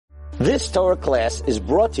This Torah class is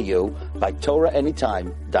brought to you by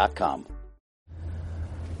TorahAnytime.com.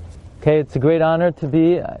 Okay, it's a great honor to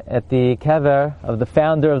be at the kever of the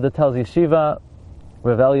founder of the Telz Yeshiva,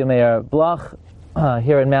 Rav Elia Meir Bloch,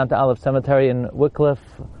 here in Mount Olive Cemetery in Wickliffe,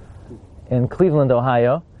 in Cleveland,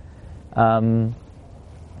 Ohio. Rav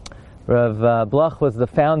Bloch was the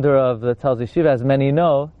founder of the Telz Yeshiva. As many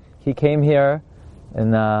know, he came here in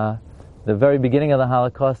the very beginning of the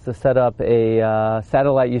Holocaust to set up a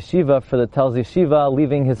satellite yeshiva for the Telz Yeshiva,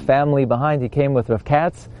 leaving his family behind. He came with Rav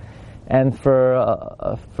Katz, and for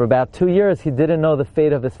about 2 years he didn't know the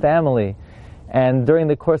fate of his family. And during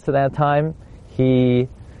the course of that time, he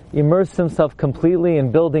immersed himself completely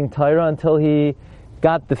in building Torah until he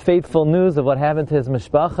got the fateful news of what happened to his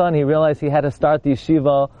mishpacha, and he realized he had to start the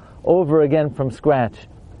yeshiva over again from scratch.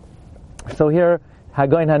 So here,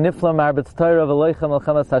 Hagoyin Hanifla Marbetz Torah V'Loichem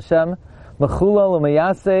L'Chamas Hashem Mechula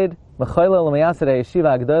L'Mayased Mechoila L'Mayased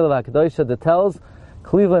HaYeshiva HaGdoila V'HaKadosha the Telz,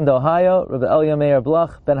 Cleveland, Ohio, Rav Elia Meir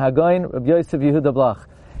Bloch Ben Hagoyin, Rav Yosef Yehuda Bloch.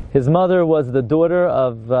 His mother was the daughter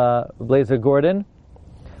of Blazer Gordon.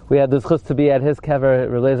 We had the zchus to be at his kever.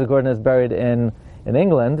 Blazer Gordon is buried in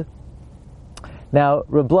England. Now,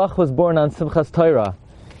 Rav Bloch was born on Simchas Torah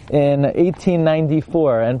in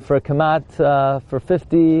 1894, and for Kamat, for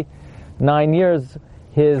 59 years,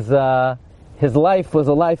 his life was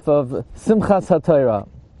a life of Simchas HaTorah.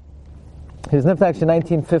 He was niftak in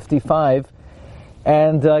 1955,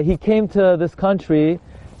 and he came to this country,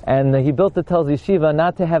 and he built the Telz Yeshiva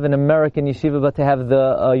not to have an American yeshiva, but to have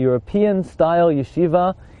the European-style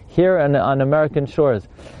yeshiva here on American shores.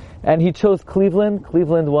 And he chose Cleveland.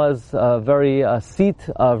 Cleveland was a very seat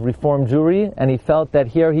of Reform Jewry, and he felt that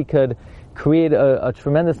here he could create a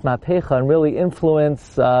tremendous mapecha and really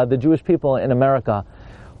influence the Jewish people in America,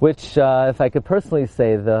 which, if I could personally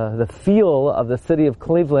say, the feel of the city of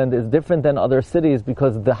Cleveland is different than other cities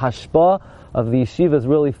because the hashpah of the yeshiva is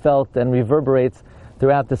really felt and reverberates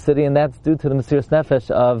throughout the city, and that's due to the Mesiras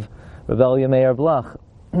Nefesh of Rav Elia Meir Bloch.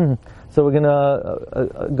 So we're going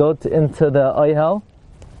to go into the Oyhel.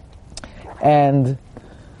 And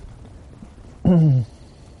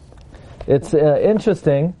it's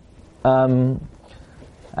interesting. I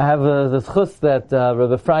have the zchus that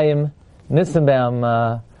Rav Ephraim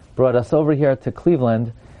Nissenbaum brought us over here to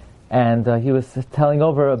Cleveland, and he was telling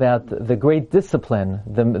over about the great discipline,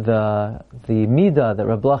 the midah that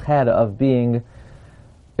Rav Bloch had of being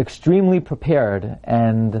extremely prepared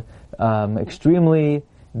and extremely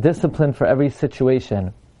disciplined for every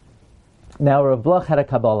situation. Now, Rav Bloch had a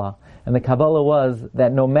Kabbalah. And the Kabbalah was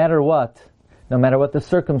that no matter what the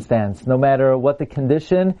circumstance, no matter what the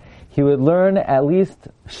condition, he would learn at least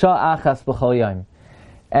sha'achas b'chol yom.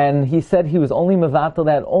 And he said he was only mevatel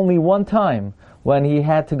that only one time, when he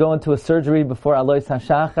had to go into a surgery before Alois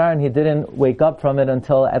HaShachar, and he didn't wake up from it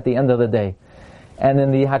until at the end of the day. And in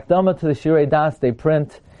the Hakdama to the Shirei Das, they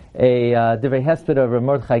print a Divrei Hesped of Rav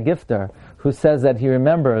Mordechai Gifter, who says that he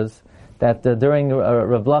remembers that during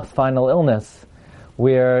Rav Bloch's final illness,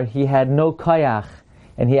 where he had no koyach,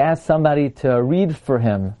 and he asked somebody to read for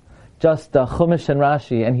him just Chumash and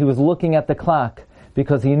Rashi, and he was looking at the clock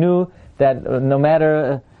because he knew that no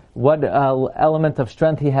matter what element of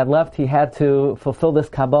strength he had left, he had to fulfill this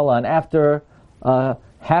Kabbalah. And after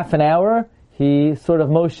half an hour, he sort of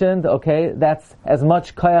motioned, okay, that's as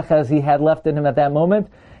much koyach as he had left in him at that moment.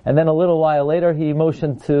 And then a little while later, he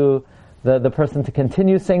motioned to the person to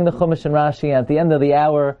continue saying the Chumash and Rashi. And at the end of the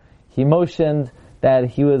hour, he motioned that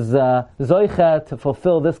he was zoicha to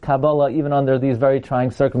fulfill this Kabbalah even under these very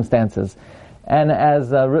trying circumstances. And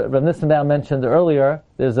as Rav Nissenbaum mentioned earlier,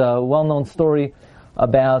 there's a well-known story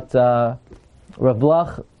about Rav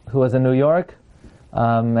Bloch, who was in New York,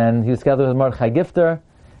 and he was together with Mordechai Gifter,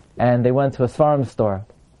 and they went to a Svarim store.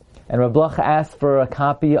 And Rav Bloch asked for a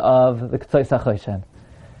copy of the Ketzois HaChoshen.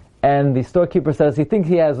 And the storekeeper says he thinks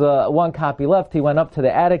he has one copy left. He went up to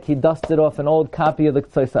the attic, he dusted off an old copy of the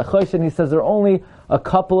Ketzois HaChoshen. He says there are only a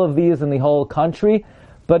couple of these in the whole country,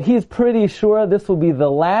 but he's pretty sure this will be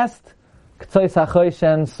the last Ketzois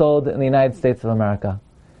HaChoshen sold in the United States of America.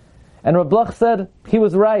 And Rav Bloch said he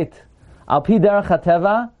was right. Al pi derech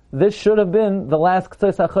hateva, this should have been the last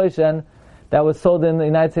Ketzois HaChoshen that was sold in the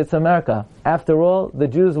United States of America. After all, the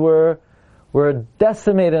Jews were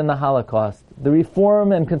decimated in the Holocaust. The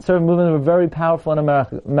Reform and Conservative movement were very powerful in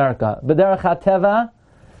America. B'derech hateva,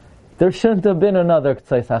 there shouldn't have been another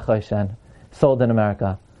Ketzois HaChoshen sold in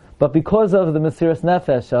America. But because of the Mesiras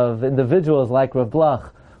Nefesh of individuals like Rav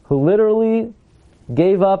Bloch, who literally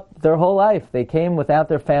gave up their whole life, they came without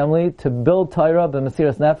their family to build Torah, the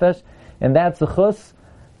Mesiras Nefesh, and that's the chus.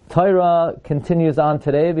 Torah continues on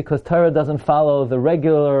today because Torah doesn't follow the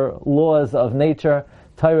regular laws of nature.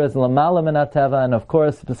 Torah is lamala min hateva, and of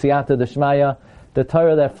course, b'siyata d'shmaya, the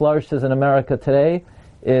Torah that flourishes in America today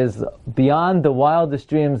is beyond the wildest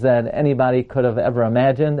dreams that anybody could have ever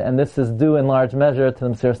imagined, and this is due in large measure to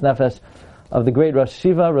the Mesiras Nefesh of the great Rosh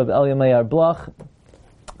Shiva, Reb Elia Meir Bloch.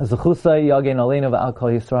 Zechusay Yagein Aleinu v'al Kol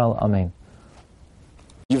Yisrael. Amen.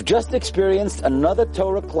 You've just experienced another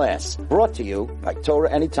Torah class brought to you by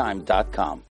TorahAnytime.com.